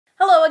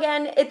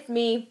again, it's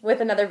me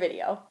with another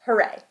video.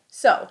 Hooray.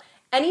 So,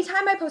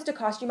 anytime I post a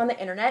costume on the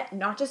internet,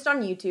 not just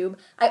on YouTube,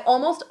 I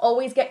almost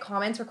always get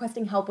comments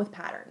requesting help with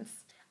patterns.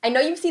 I know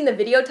you've seen the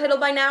video title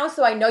by now,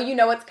 so I know you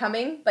know what's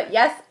coming, but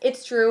yes,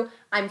 it's true,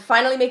 I'm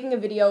finally making a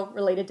video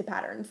related to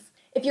patterns.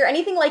 If you're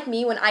anything like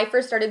me, when I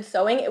first started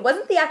sewing, it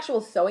wasn't the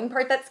actual sewing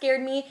part that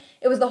scared me,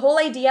 it was the whole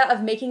idea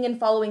of making and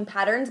following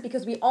patterns,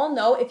 because we all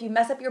know if you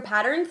mess up your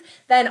patterns,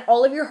 then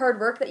all of your hard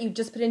work that you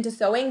just put into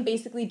sewing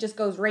basically just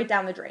goes right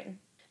down the drain.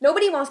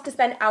 Nobody wants to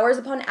spend hours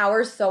upon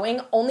hours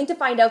sewing only to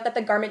find out that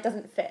the garment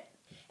doesn't fit.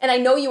 And I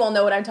know you all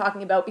know what I'm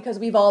talking about because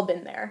we've all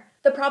been there.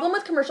 The problem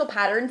with commercial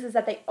patterns is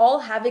that they all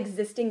have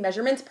existing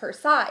measurements per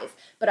size,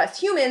 but us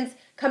humans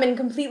come in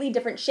completely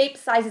different shapes,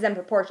 sizes, and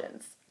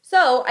proportions.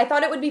 So I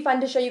thought it would be fun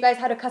to show you guys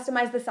how to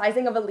customize the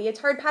sizing of a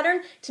leotard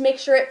pattern to make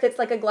sure it fits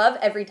like a glove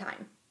every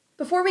time.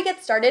 Before we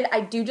get started,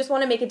 I do just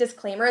want to make a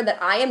disclaimer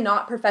that I am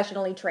not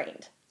professionally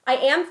trained. I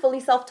am fully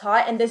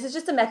self-taught, and this is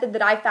just a method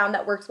that I found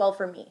that works well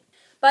for me.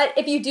 But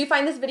if you do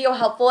find this video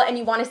helpful and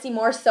you want to see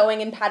more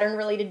sewing and pattern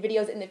related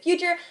videos in the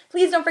future,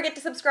 please don't forget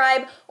to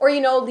subscribe or,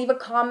 leave a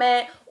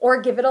comment or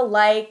give it a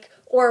like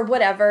or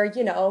whatever,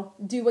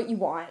 do what you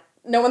want.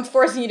 No one's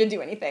forcing you to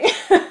do anything.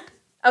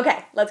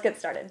 Okay, let's get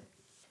started.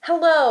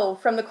 Hello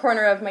from the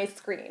corner of my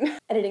screen.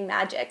 Editing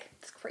magic,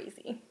 it's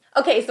crazy.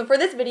 Okay, so for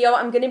this video,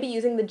 I'm going to be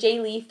using the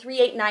Jalie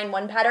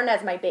 3891 pattern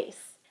as my base.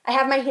 I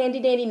have my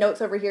handy dandy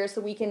notes over here so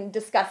we can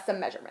discuss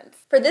some measurements.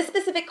 For this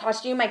specific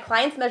costume, my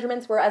client's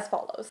measurements were as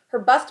follows. Her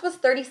bust was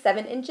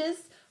 37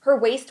 inches, her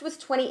waist was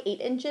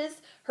 28 inches,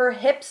 her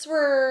hips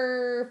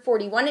were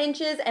 41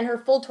 inches, and her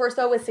full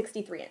torso was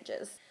 63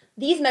 inches.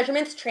 These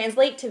measurements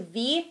translate to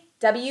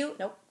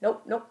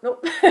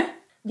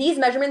These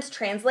measurements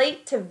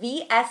translate to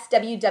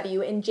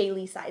VSWW in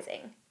Jalie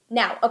sizing.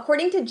 Now,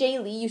 according to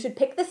Jalie, you should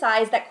pick the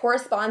size that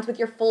corresponds with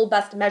your full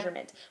bust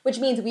measurement, which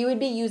means we would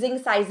be using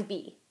size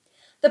V.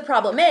 The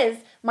problem is,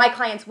 my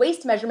client's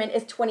waist measurement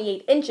is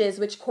 28 inches,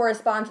 which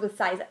corresponds with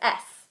size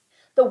S.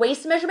 The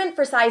waist measurement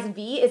for size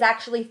V is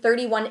actually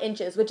 31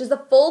 inches, which is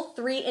a full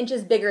 3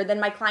 inches bigger than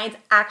my client's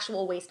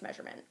actual waist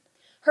measurement.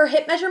 Her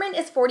hip measurement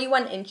is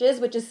 41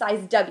 inches, which is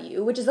size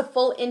W, which is a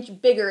full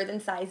inch bigger than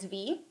size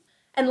V.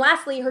 And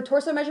lastly, her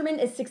torso measurement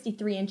is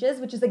 63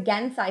 inches, which is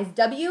again size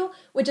W,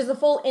 which is a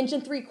full 1.75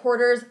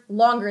 inches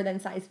longer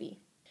than size V.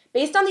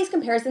 Based on these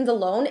comparisons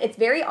alone, it's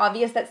very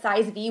obvious that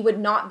size V would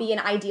not be an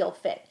ideal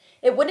fit.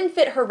 It wouldn't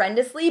fit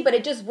horrendously, but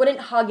it just wouldn't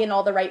hug in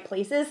all the right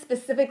places,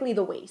 specifically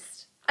the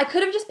waist. I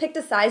could have just picked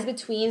a size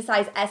between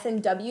size S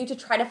and W to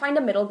try to find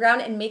a middle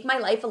ground and make my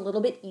life a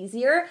little bit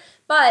easier,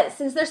 but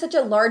since there's such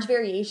a large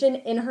variation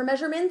in her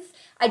measurements,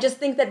 I just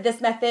think that this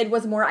method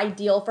was more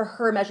ideal for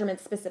her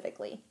measurements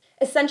specifically.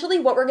 Essentially,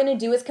 what we're going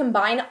to do is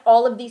combine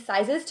all of these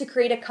sizes to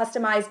create a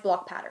customized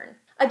block pattern.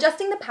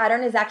 Adjusting the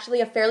pattern is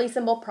actually a fairly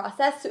simple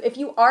process, so if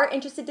you are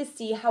interested to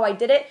see how I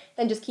did it,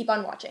 then just keep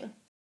on watching.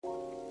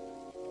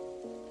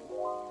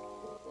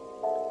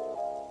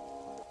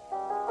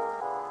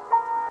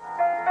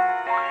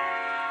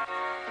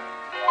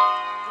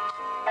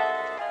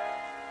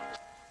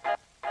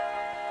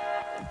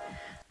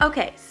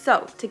 Okay,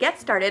 so to get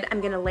started, I'm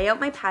going to lay out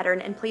my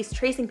pattern and place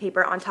tracing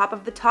paper on top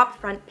of the top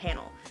front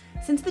panel.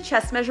 Since the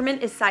chest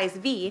measurement is size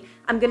V,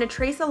 I'm going to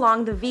trace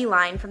along the V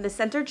line from the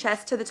center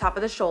chest to the top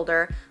of the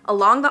shoulder,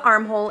 along the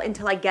armhole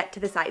until I get to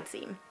the side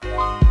seam.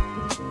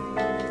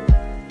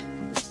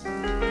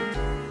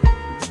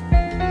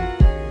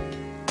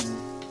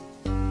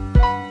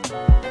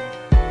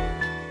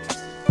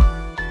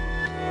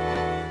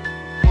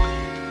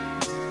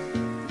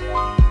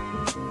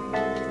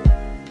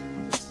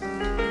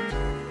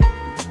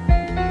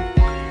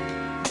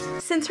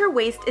 Since her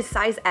waist is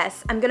size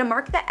S, I'm going to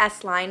mark the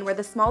S line where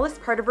the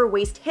smallest part of her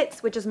waist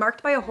hits, which is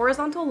marked by a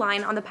horizontal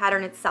line on the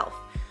pattern itself.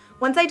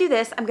 Once I do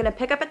this, I'm going to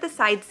pick up at the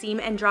side seam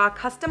and draw a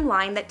custom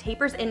line that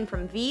tapers in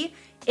from V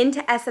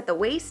into S at the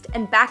waist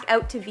and back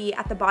out to V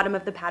at the bottom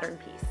of the pattern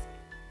piece.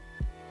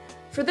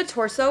 For the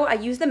torso, I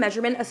use the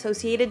measurement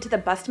associated to the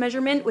bust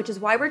measurement, which is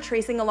why we're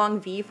tracing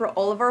along V for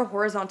all of our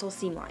horizontal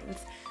seam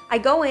lines. I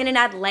go in and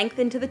add length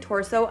into the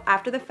torso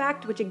after the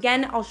fact, which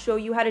again, I'll show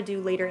you how to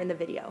do later in the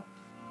video.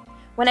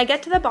 When I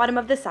get to the bottom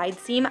of the side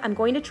seam, I'm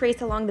going to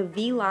trace along the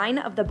V line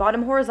of the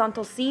bottom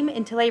horizontal seam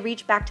until I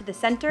reach back to the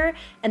center,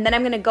 and then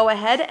I'm going to go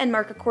ahead and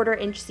mark a 1/4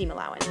 inch seam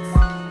allowance.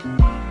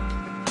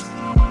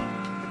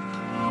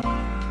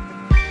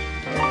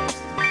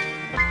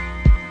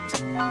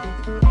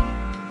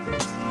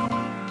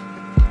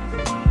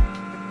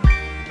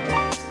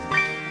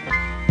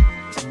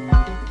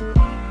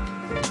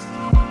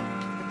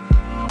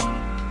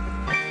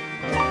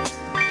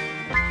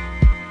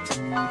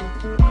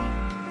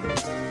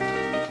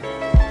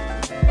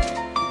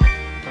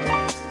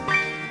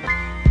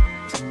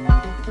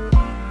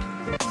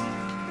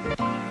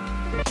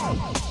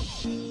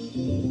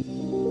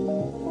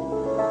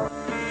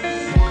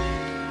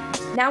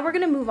 Now we're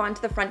going to move on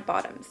to the front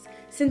bottoms.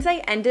 Since I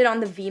ended on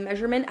the V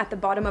measurement at the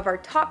bottom of our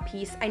top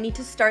piece, I need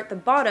to start the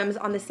bottoms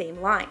on the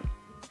same line.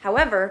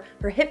 However,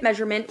 her hip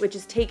measurement, which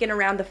is taken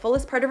around the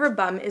fullest part of her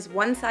bum, is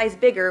one size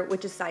bigger,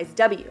 which is size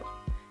W.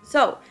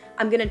 So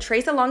I'm going to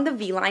trace along the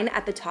V-line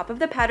at the top of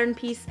the pattern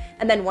piece,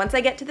 and then once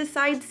I get to the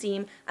side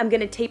seam, I'm going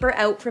to taper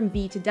out from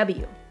V to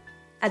W.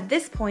 At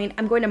this point,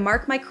 I'm going to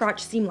mark my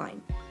crotch seam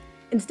line.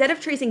 Instead of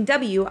tracing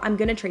W, I'm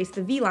going to trace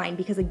the V-line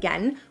because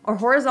again, our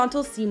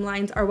horizontal seam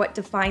lines are what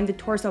define the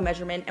torso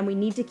measurement and we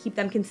need to keep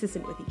them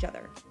consistent with each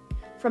other.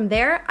 From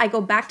there, I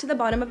go back to the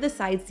bottom of the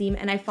side seam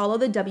and I follow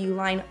the W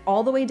line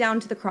all the way down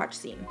to the crotch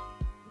seam.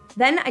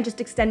 Then I just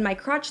extend my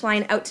crotch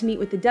line out to meet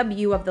with the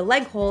W of the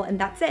leg hole and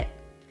that's it.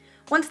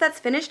 Once that's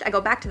finished, I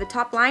go back to the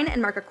top line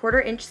and mark a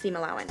 1/4 inch seam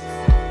allowance.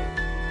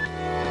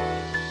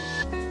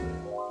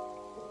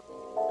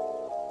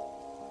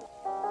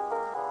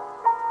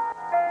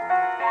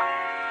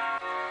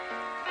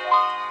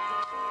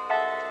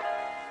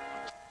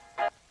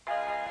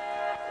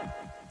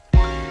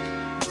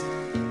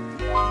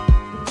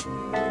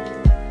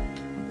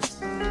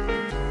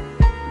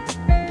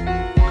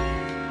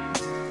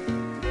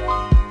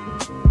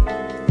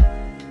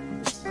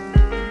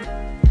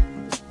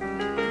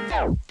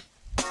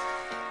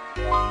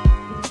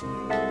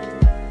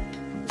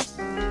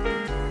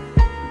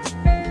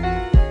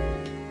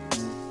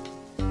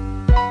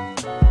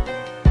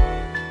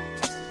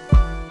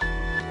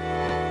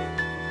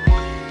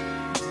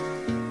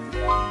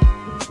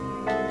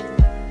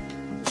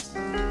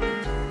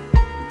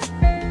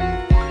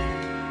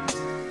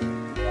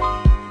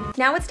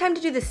 Now it's time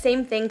to do the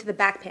same thing to the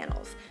back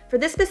panels. For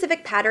this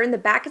specific pattern, the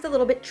back is a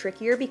little bit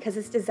trickier because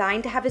it's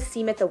designed to have a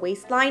seam at the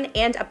waistline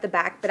and up the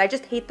back, but I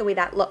just hate the way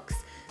that looks.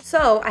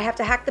 So I have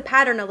to hack the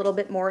pattern a little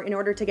bit more in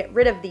order to get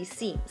rid of these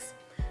seams.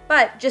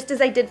 But just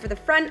as I did for the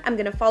front, I'm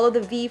going to follow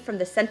the V from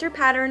the center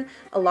pattern,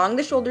 along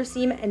the shoulder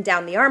seam, and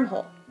down the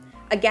armhole.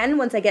 Again,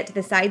 once I get to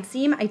the side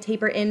seam, I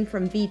taper in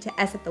from V to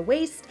S at the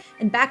waist,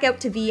 and back out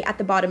to V at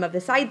the bottom of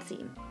the side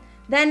seam.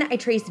 Then I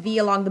trace V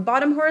along the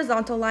bottom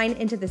horizontal line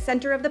into the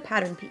center of the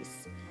pattern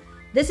piece.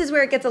 This is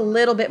where it gets a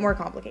little bit more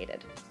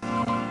complicated.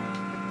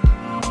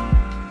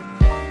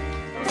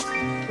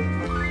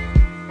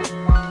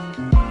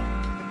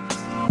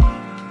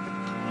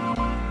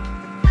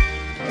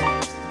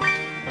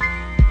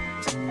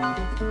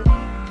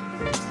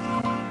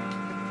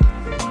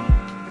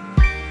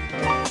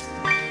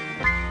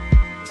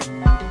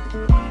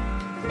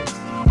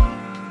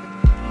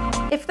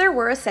 If there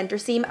were a center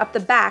seam up the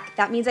back,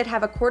 that means I'd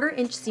have a 1/4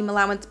 inch seam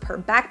allowance per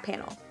back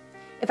panel.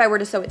 If I were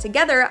to sew it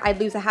together, I'd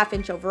lose a 1/2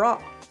 inch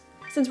overall.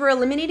 Since we're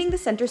eliminating the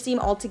center seam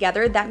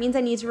altogether, that means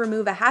I need to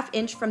remove a 1/2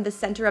 inch from the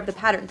center of the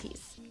pattern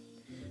piece.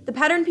 The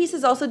pattern piece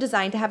is also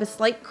designed to have a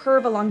slight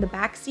curve along the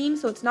back seam,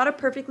 so it's not a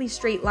perfectly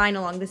straight line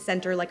along the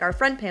center like our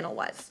front panel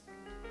was.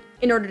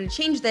 In order to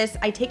change this,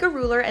 I take a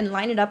ruler and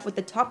line it up with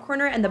the top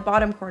corner and the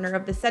bottom corner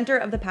of the center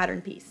of the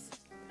pattern piece.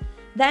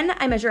 Then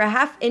I measure a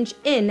 1/2 inch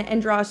in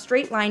and draw a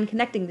straight line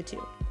connecting the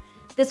two.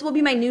 This will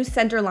be my new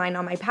center line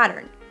on my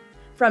pattern.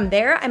 From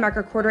there, I mark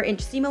a 1/4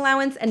 inch seam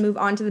allowance and move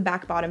on to the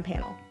back bottom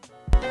panel.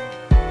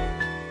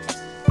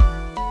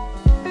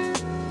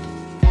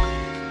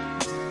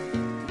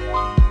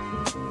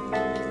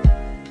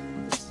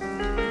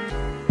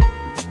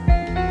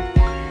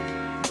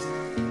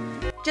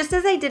 Just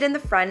as I did in the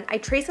front, I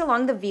trace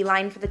along the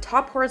V-line for the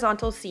top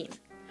horizontal seam.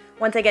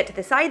 Once I get to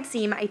the side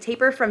seam, I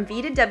taper from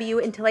V to W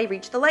until I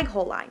reach the leg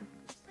hole line.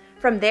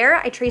 From there,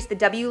 I trace the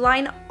W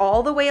line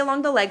all the way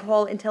along the leg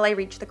hole until I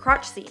reach the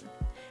crotch seam.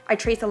 I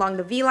trace along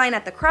the V line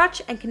at the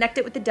crotch and connect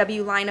it with the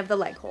W line of the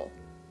leg hole.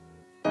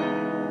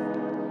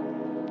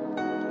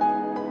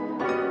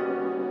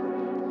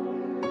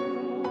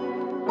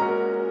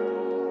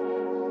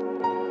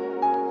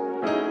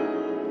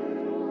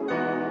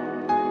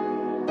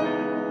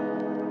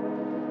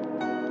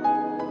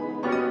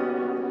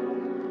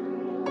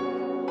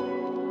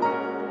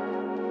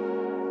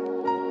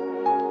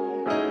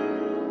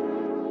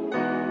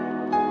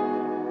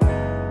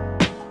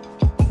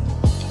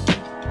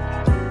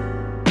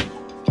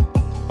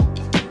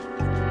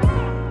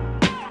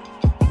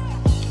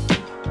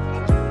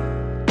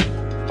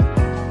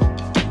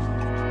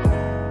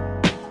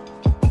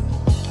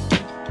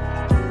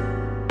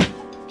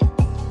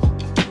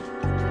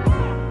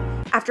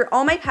 After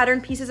all my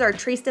pattern pieces are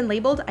traced and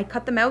labeled, I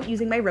cut them out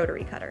using my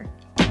rotary cutter.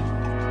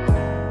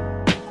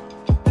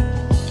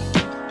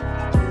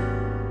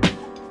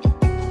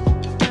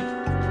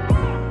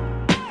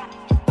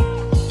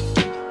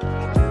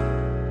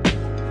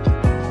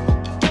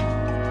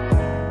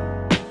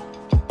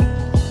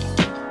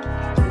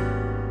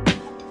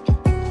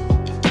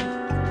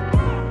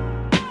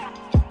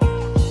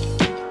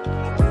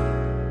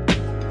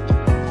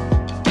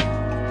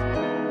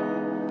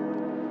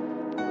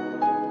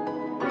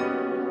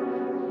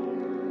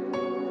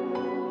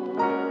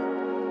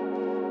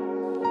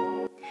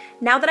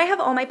 Now that I have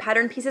all my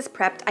pattern pieces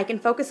prepped, I can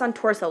focus on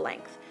torso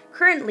length.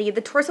 Currently,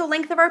 the torso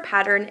length of our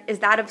pattern is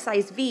that of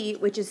size V,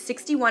 which is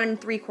 61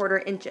 3/4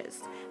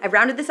 inches. I've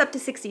rounded this up to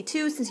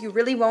 62 since you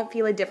really won't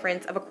feel a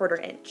difference of a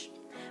 1/4 inch.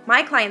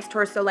 My client's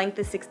torso length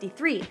is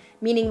 63,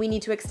 meaning we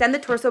need to extend the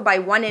torso by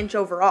 1 inch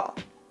overall.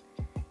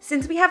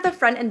 Since we have the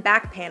front and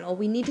back panel,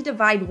 we need to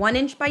divide 1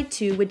 inch by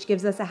 2, which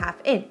gives us a 1/2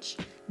 inch.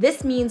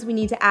 This means we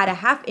need to add a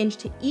 1/2 inch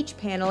to each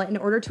panel in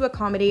order to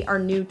accommodate our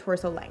new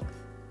torso length.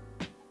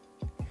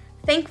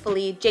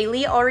 Thankfully,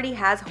 Jalie already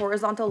has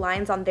horizontal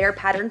lines on their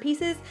pattern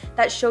pieces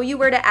that show you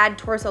where to add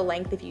torso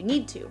length if you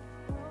need to.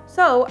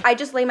 So I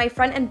just lay my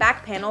front and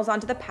back panels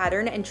onto the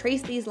pattern and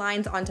trace these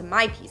lines onto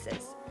my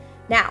pieces.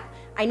 Now,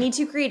 I need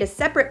to create a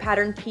separate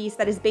pattern piece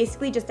that is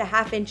basically just a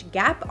 1/2 inch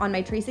gap on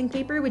my tracing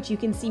paper, which you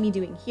can see me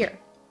doing here.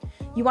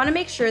 You want to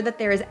make sure that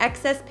there is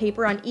excess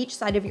paper on each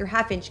side of your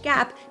 1/2 inch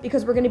gap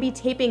because we're going to be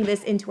taping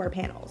this into our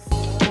panels.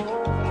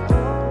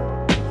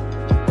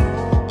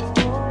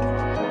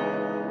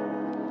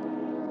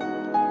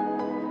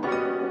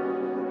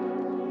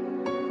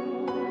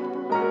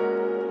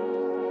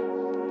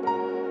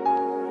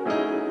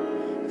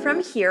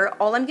 From here,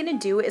 all I'm going to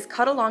do is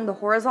cut along the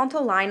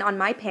horizontal line on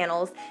my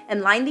panels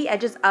and line the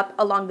edges up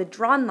along the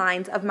drawn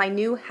lines of my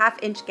new 1/2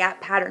 inch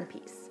gap pattern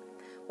piece.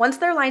 Once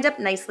they're lined up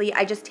nicely,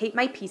 I just tape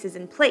my pieces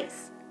in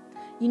place.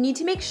 You need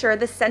to make sure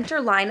the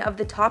center line of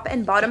the top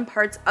and bottom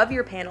parts of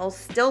your panels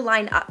still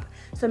line up,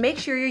 so make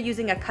sure you're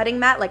using a cutting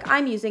mat like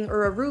I'm using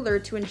or a ruler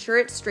to ensure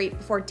it's straight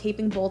before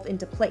taping both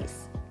into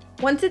place.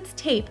 Once it's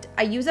taped,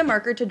 I use a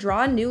marker to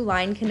draw a new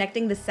line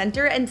connecting the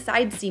center and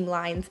side seam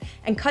lines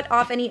and cut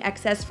off any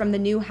excess from the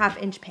new 1/2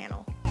 inch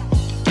panel.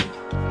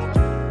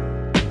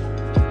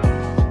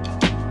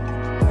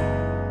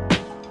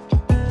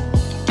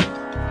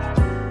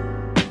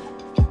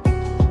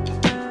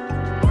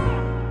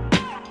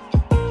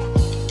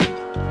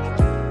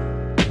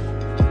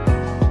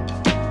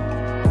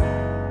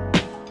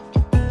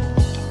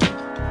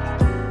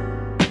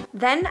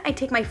 Then I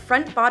take my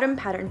front bottom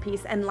pattern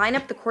piece and line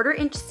up the 1/4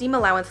 inch seam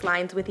allowance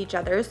lines with each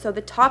other so the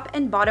top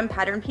and bottom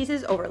pattern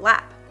pieces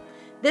overlap.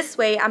 This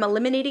way I'm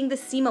eliminating the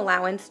seam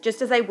allowance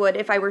just as I would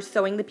if I were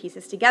sewing the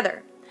pieces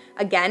together.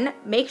 Again,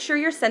 make sure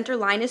your center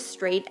line is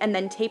straight and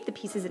then tape the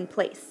pieces in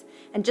place.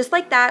 And just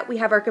like that, we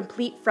have our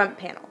complete front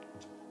panel.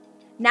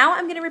 Now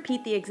I'm going to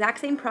repeat the exact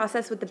same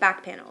process with the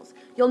back panels.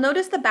 You'll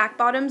notice the back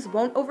bottoms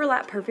won't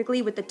overlap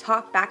perfectly with the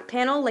top back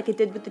panel like it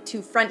did with the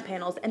 2 front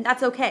panels, and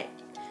that's okay.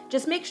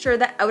 Just make sure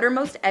that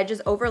outermost edge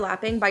is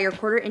overlapping by your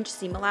 1/4 inch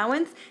seam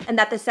allowance and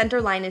that the center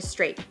line is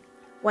straight.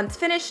 Once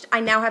finished, I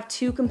now have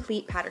 2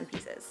 complete pattern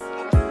pieces.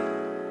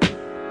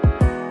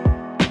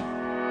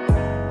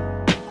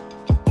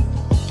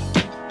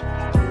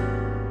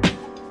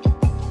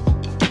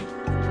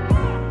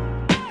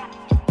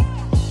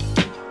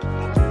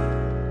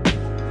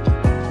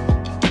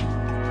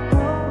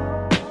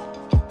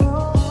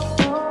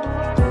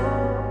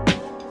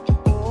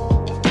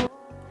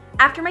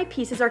 After my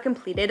pieces are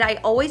completed, I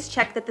always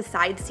check that the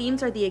side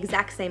seams are the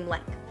exact same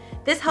length.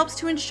 This helps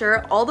to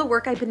ensure all the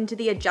work I put into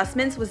the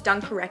adjustments was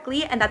done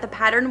correctly and that the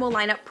pattern will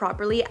line up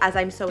properly as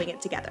I'm sewing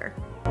it together.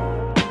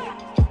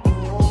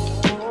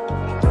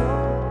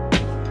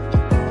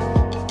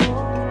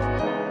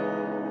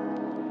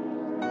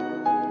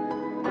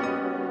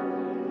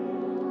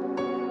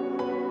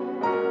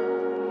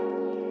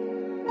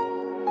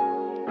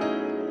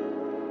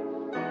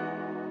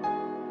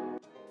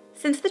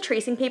 Since the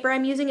tracing paper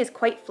I'm using is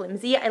quite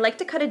flimsy, I like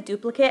to cut a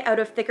duplicate out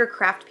of thicker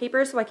craft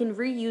paper so I can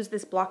reuse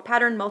this block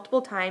pattern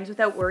multiple times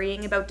without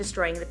worrying about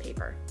destroying the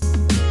paper.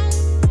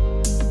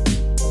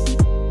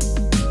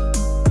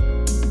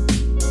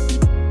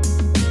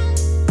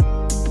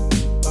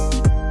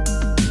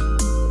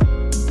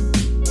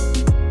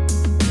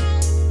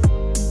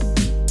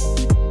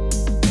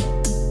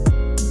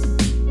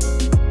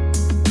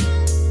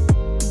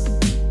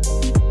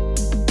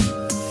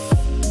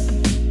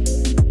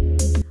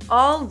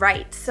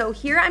 Alright, so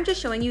here I'm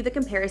just showing you the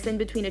comparison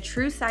between a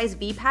true size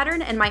V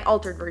pattern and my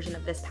altered version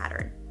of this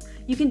pattern.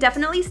 You can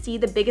definitely see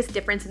the biggest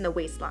difference in the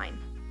waistline.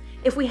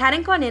 If we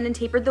hadn't gone in and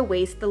tapered the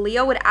waist, the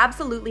Leo would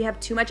absolutely have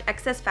too much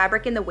excess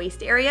fabric in the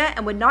waist area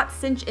and would not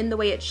cinch in the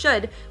way it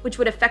should, which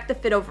would affect the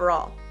fit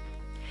overall.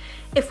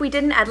 If we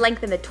didn't add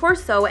length in the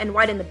torso and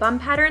widen the bum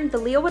pattern, the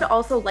Leo would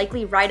also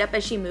likely ride up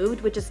as she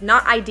moved, which is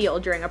not ideal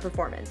during a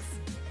performance.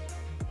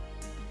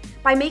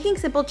 By making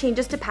simple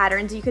changes to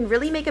patterns, you can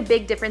really make a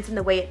big difference in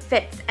the way it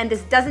fits, and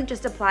this doesn't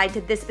just apply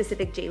to this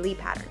specific Jalie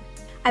pattern.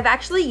 I've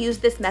actually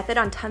used this method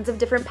on tons of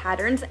different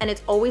patterns, and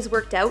it's always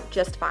worked out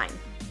just fine.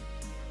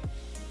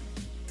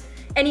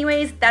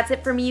 Anyways, that's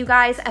it for me, you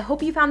guys. I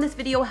hope you found this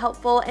video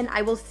helpful, and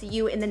I will see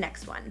you in the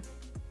next one.